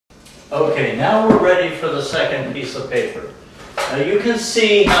Okay, now we're ready for the second piece of paper. Now you can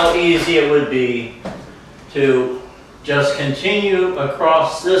see how easy it would be to just continue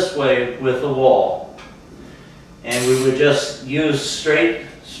across this way with the wall. And we would just use straight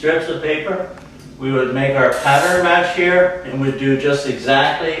strips of paper. We would make our pattern match here and we'd do just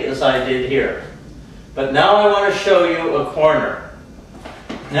exactly as I did here. But now I want to show you a corner.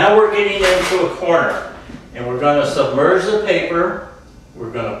 Now we're getting into a corner and we're going to submerge the paper. We're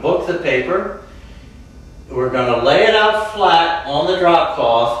going to book the paper. We're going to lay it out flat on the drop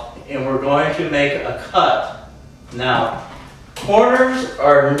cloth and we're going to make a cut. Now, corners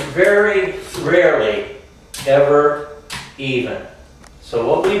are very rarely ever even. So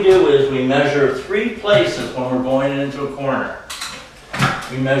what we do is we measure 3 places when we're going into a corner.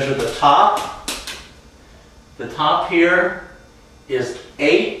 We measure the top. The top here is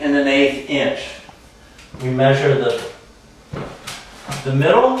 8 1/8 inch. We measure the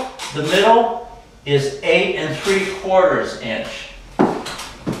middle. The middle is 8 3/4 inch.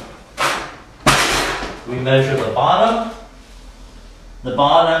 We measure the bottom. The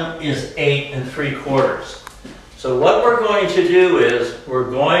bottom is 8 3/4. So what we're going to do is we're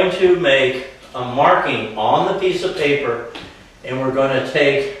going to make a marking on the piece of paper and we're going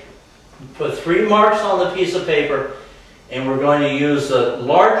to put 3 marks on the piece of paper and we're going to use the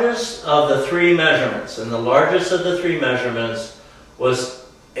largest of the 3 measurements. And the largest of the 3 measurements was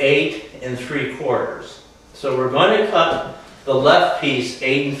 8 3/4. So we're going to cut the left piece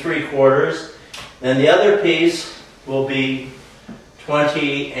 8 3/4. Then the other piece will be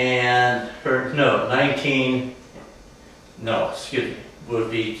 11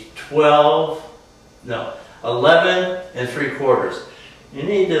 3/4. You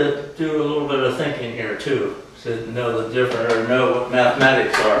need to do a little bit of thinking here too, to know the difference or know what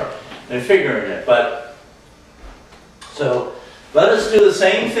mathematics are and figuring it. But so let us do the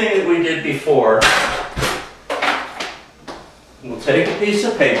same thing that we did before. We'll take a piece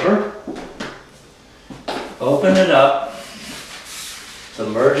of paper, open it up,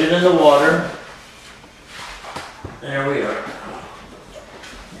 submerge it in the water. There we are.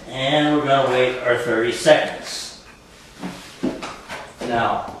 And we're going to wait our 30 seconds.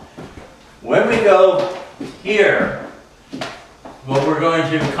 Now, when we go here, what we're going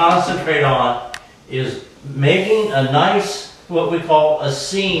to concentrate on is making a nice, what we call a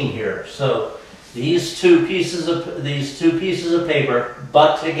seam here. So these two pieces of paper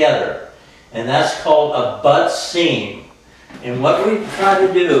butt together, and that's called a butt seam. And what we try to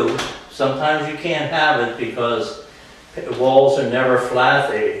do, sometimes you can't have it because walls are never flat,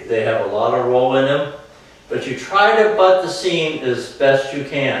 they have a lot of roll in them, but you try to butt the seam as best you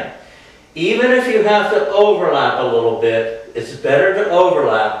can. Even if you have to overlap a little bit, it's better to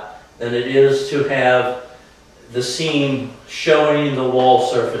overlap than it is to have the seam showing the wall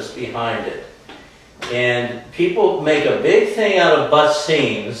surface behind it. And people make a big thing out of butt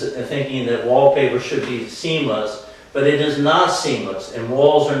seams, thinking that wallpaper should be seamless, but it is not seamless, and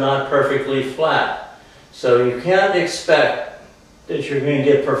walls are not perfectly flat. So you can't expect that you're going to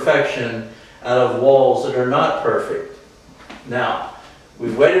get perfection out of walls that are not perfect. Now,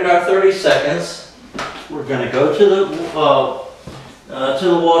 we've waited our 30 seconds. We're going to go to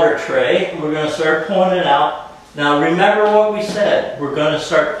the water tray. We're going to start pulling it out. Now remember what we said. We're going to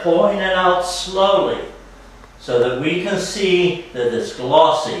start pulling it out slowly so that we can see that it's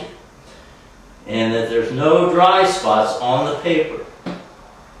glossy and that there's no dry spots on the paper.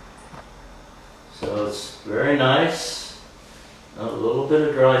 So it's very nice. A little bit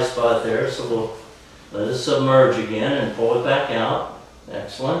of dry spot there, so we'll let it submerge again and pull it back out.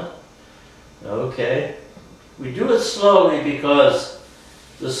 Excellent. Okay. We do it slowly because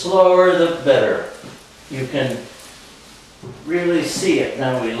the slower the better. You can really see it.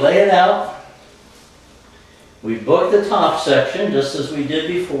 Now we lay it out. We book the top section just as we did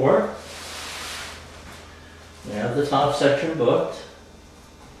before. We have the top section booked.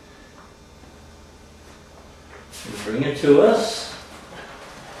 We bring it to us.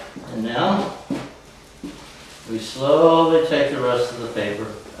 And now we slowly take the rest of the paper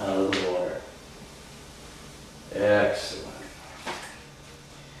out of the water. Excellent.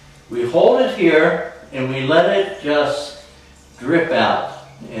 We hold it here and we let it just drip out.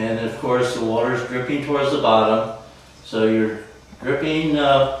 And of course the water is dripping towards the bottom, so you're dripping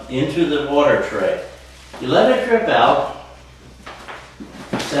into the water tray. You let it drip out,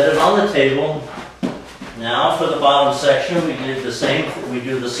 set it on the table. Now for the bottom section we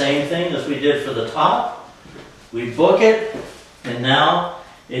do the same thing as we did for the top. We book it, and now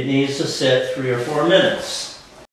it needs to sit 3 or 4 minutes.